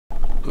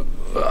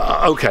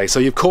Okay, so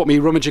you've caught me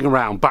rummaging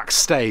around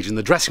backstage in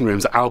the dressing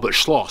rooms at Albert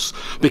Schloss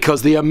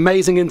because the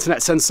amazing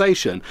internet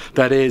sensation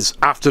that is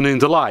Afternoon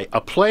Delight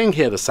are playing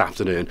here this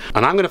afternoon,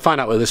 and I'm going to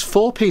find out whether this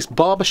four-piece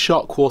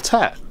Barbershop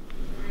Quartet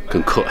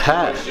can cut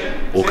hair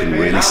or can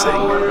really sing.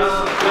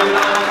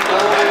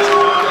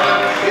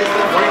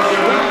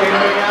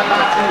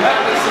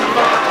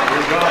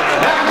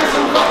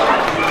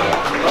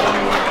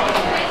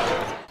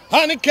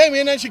 Honey came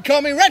in and she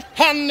called me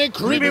red-handed,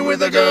 creeping with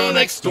the girl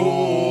next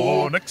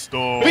door.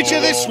 Picture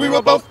this, we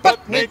were both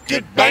butt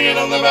naked, banging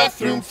on the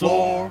bathroom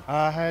floor.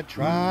 I had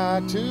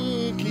tried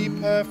to keep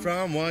her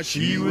from what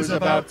she was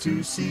about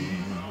to see.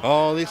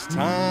 All this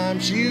time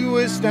she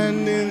was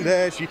standing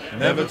there, she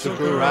never took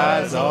her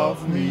eyes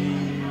off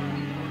me.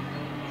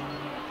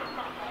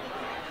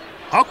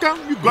 How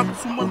come you got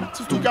so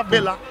much to your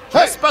villa?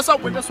 Let's pass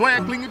out with the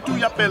swag clinging to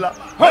your pillar.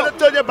 When I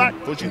turn your back,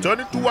 for she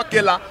turned into a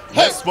killer.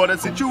 That's for the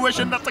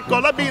situation that I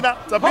call a beater.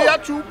 To be a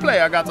true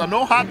player, got to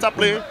know how to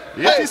play.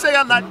 If she say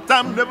a night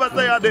time, never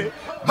say a day.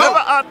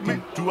 Never add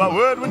me to a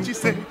word when she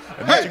say.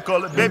 And when she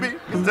call it baby,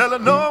 you tell her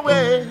no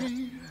way.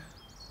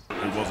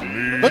 It wasn't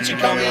me. But she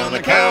called me on the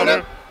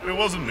counter. It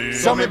wasn't me.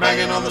 Saw me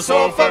banging on the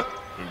sofa.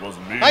 It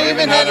wasn't me. I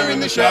even had her in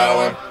the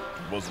shower.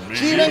 It wasn't me.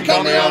 She even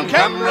caught me on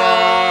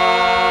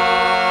camera.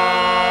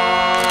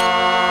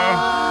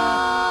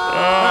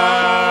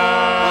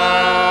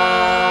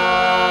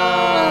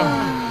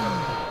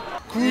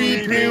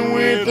 Creeping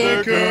with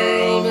the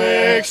girl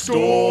next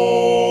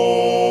door.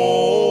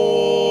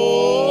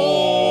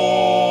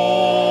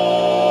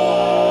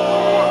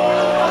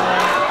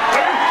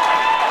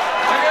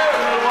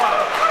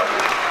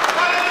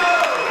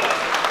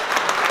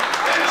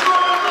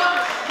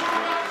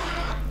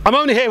 I'm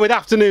only here with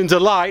Afternoon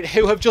Delight,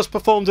 who have just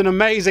performed an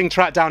amazing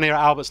track down here at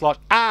Albert's Lodge,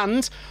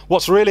 and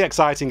what's really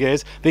exciting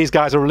is these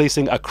guys are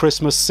releasing a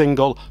Christmas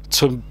single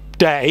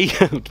today.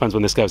 Depends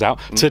when this goes out.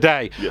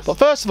 Today. Yes. But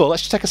first of all,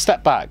 let's just take a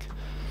step back.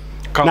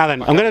 Now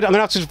then, I'm gonna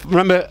have to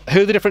remember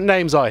who the different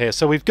names are here.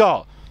 So we've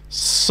got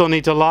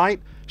Sunny Delight,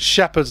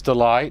 Shepherd's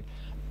Delight,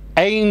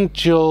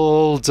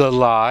 Angel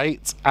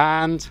Delight,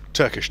 and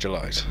Turkish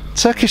Delight.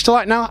 Turkish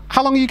Delight. Now,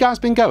 how long have you guys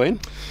been going?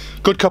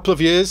 Good couple of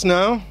years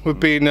now. We've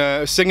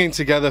been singing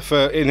together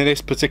in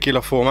this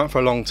particular format for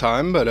a long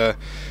time, but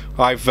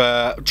I've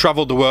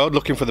travelled the world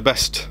looking for the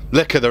best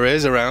liquor there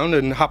is around,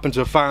 and happened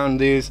to have found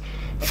these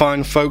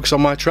fine folks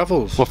on my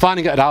travels. Well,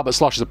 finding it at Albert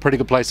Schloss is a pretty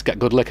good place to get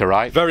good liquor,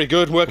 right? Very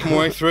good, working my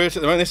way through it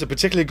at the moment. This is a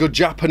particularly good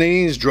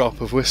Japanese drop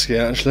of whiskey,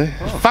 actually.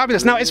 Oh.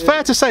 Fabulous. Now, it's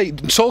fair to say,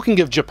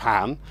 talking of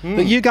Japan,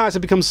 that you guys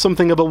have become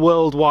something of a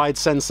worldwide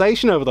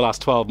sensation over the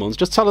last 12 months.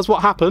 Just tell us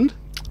what happened.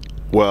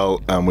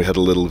 Well, we had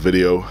a little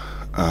video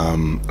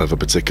of a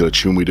particular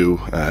tune we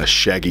do, a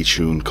Shaggy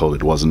tune called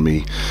It Wasn't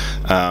Me,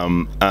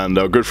 and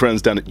our good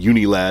friends down at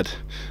Unilad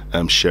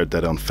shared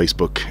that on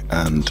Facebook,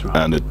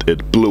 and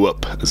it blew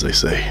up, as they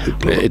say.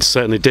 It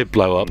certainly did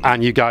blow up,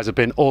 and you guys have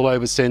been all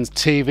over since.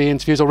 TV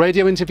interviews or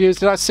radio interviews.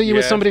 Did I see you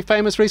with somebody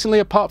famous recently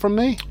apart from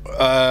me?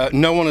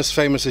 No one as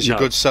famous as your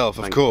good self,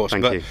 of course.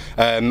 Thank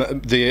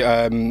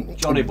you.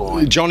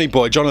 Johnny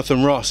Boy,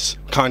 Jonathan Ross,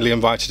 kindly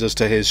invited us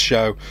to his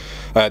show,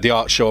 the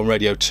art show on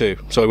Radio 2.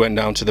 So we went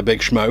down to the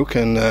Big Smoke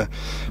and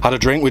had a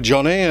drink with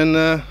Johnny and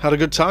had a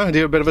good time. I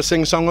did a bit of a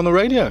sing-song on the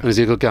radio. Was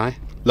he a good guy?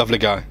 Lovely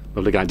guy.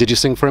 Lovely guy. Did you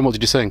sing for him? What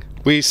did you sing?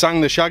 We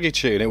sang the Shaggy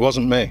tune. It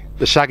wasn't me.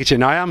 The Shaggy tune.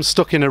 Now, I am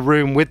stuck in a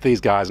room with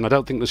these guys, and I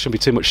don't think there should be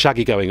too much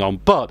Shaggy going on.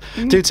 But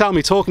do tell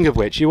me, talking of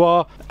which, you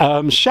are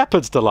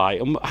Shepherd's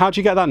Delight. How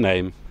do you get that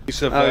name?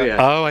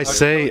 Oh, I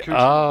see.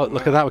 Oh,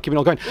 look at that. We're keeping it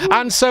all going.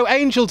 And so,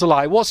 Angel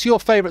Delight, what's your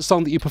favourite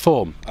song that you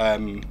perform?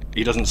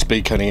 He doesn't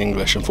speak any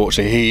English,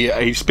 unfortunately.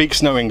 He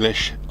speaks no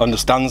English,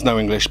 understands no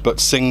English,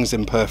 but sings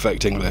in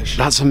perfect English.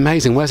 That's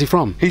amazing. Where's he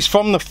from? He's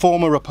from the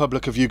former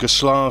Republic of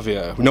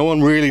Yugoslavia. No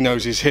one really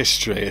knows his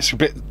history. It's a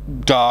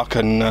bit dark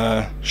and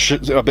a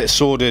bit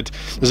sordid.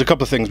 There's a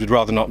couple of things we'd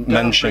rather not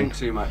mention. Bring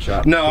too much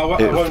up. No,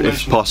 I won't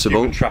if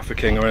possible. Human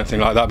trafficking or anything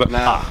like that. But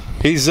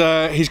he's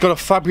got a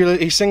fabulous.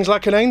 He sings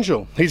like an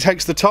angel. He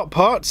takes the top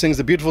part, sings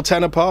the beautiful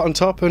tenor part on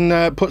top,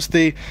 and puts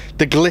the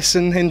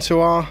glisten into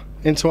our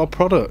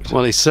product.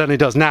 Well, he certainly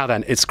does. Now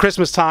then, it's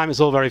Christmas time,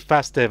 it's all very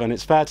festive, and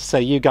it's fair to say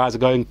you guys are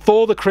going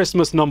for the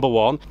Christmas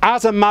 #1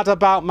 as a Mad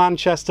About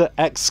Manchester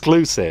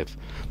exclusive.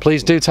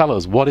 Please do tell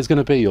us, what is going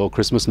to be your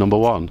Christmas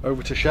 #1?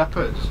 Over to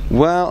Shepherd's.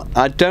 Well,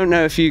 I don't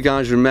know if you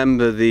guys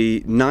remember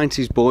the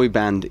 90s boy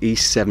band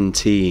East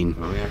 17.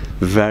 Oh, yeah.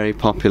 Very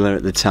popular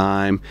at the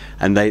time,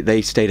 and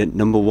they stayed at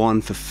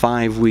 #1 for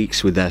 5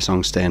 weeks with their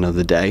song Stay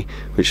Another Day,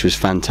 which was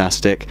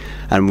fantastic.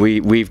 And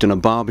we've done a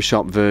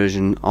barbershop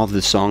version of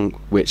the song,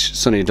 which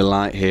Sunny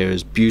Delight here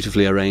has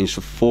beautifully arranged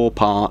for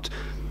 4-part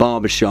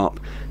barbershop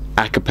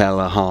a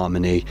cappella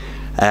harmony.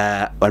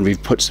 And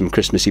we've put some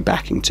Christmassy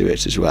backing to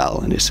it as well,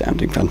 and it's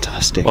sounding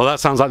fantastic. Well, that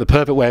sounds like the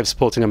perfect way of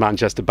supporting a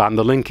Manchester band.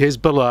 The link is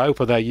below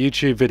for their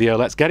YouTube video.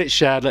 Let's get it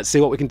shared. Let's see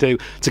what we can do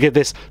to give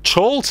this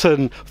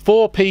Chorlton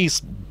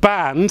 4-piece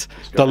band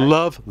the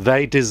love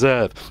they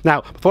deserve.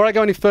 Now, before I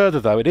go any further,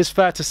 though, it is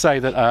fair to say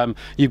that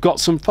you've got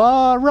some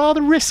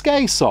rather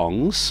risque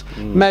songs,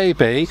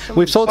 maybe.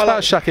 We've talked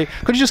about Shaggy.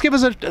 Could you just give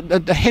us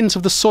a hint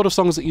of the sort of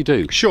songs that you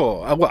do?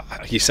 Sure. Well,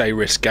 you say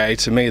risque.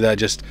 To me, they're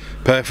just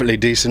perfectly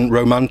decent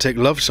romantic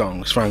love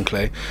songs,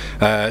 frankly.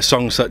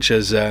 Songs such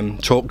as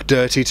Talk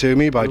Dirty to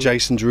Me by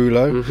Jason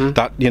Derulo,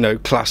 that, you know,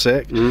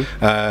 classic.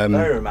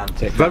 Very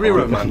romantic. Very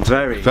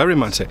romantic. Very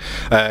romantic.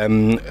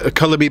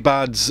 Colour Be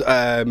Bad's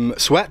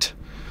Sweat,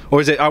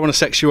 or is it I Want to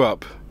Sex You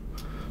Up?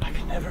 I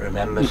can never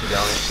remember, to be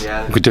honest.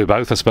 Yeah. We could do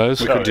both, I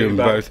suppose. We could do them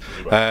both.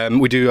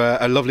 We do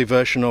a lovely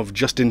version of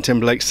Justin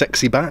Timberlake's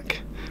Sexy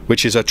Back,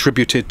 which is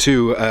attributed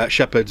to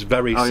Shepherd's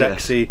very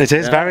sexy. It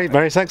is very,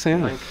 very sexy,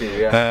 yeah. Thank you,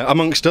 yeah.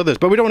 Amongst others,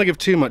 but we don't want to give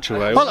too much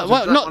away. Well,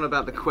 Not one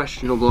about the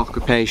questionable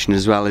occupation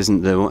as well,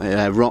 isn't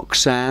there?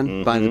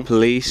 Roxanne by the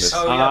Police.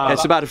 Oh, yeah.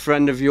 It's about a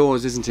friend of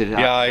yours, isn't it?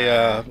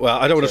 Yeah. Well,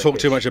 I don't want to talk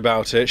too much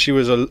about it. She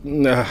was a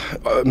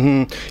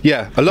lovely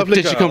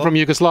Did girl. she come from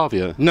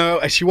Yugoslavia? No,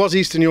 she was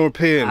Eastern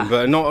European,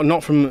 but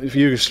not from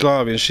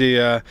Yugoslavia. She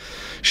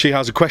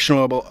has a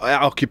questionable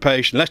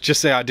occupation. Let's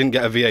just say I didn't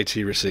get a VAT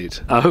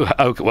receipt. Oh,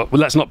 okay. Well,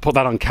 let's not put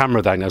that on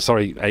camera then. No,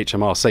 sorry,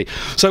 HMRC.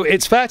 So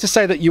it's fair to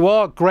say that you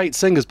are great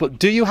singers, but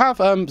do you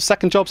have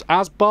second jobs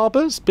as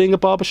barbers, being a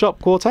barbershop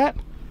quartet?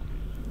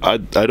 I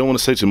don't want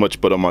to say too much,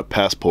 but on my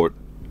passport,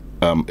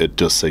 it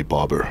does say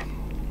barber.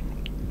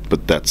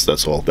 But that's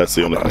all. That's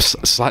the only. I'm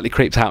slightly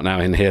creeped out now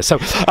in here. So,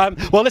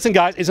 well, listen,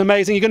 guys, it's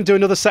amazing. You're going to do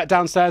another set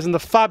downstairs in the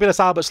fabulous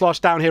Albert Slosh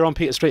down here on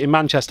Peter Street in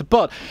Manchester.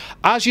 But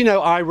as you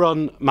know, I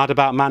run Mad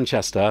About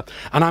Manchester,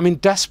 and I'm in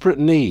desperate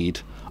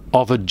need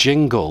of a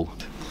jingle.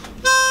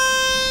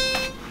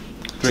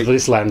 So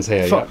this lens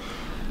here. Yeah.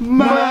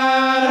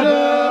 Mad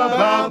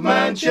about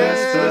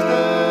Manchester.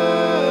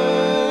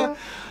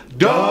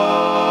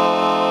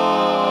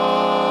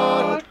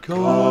 .com.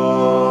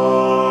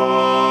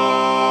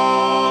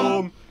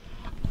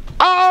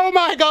 Oh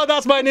my God,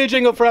 that's my new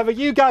jingle forever.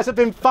 You guys have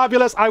been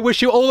fabulous. I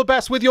wish you all the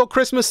best with your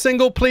Christmas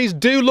single. Please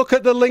do look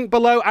at the link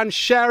below and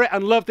share it,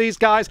 and love these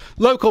guys.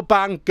 Local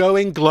band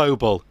going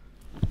global.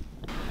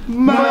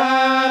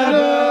 Mad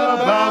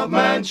about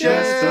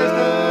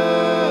Manchester.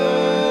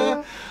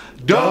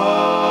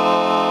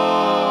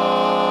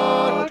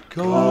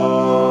 .com.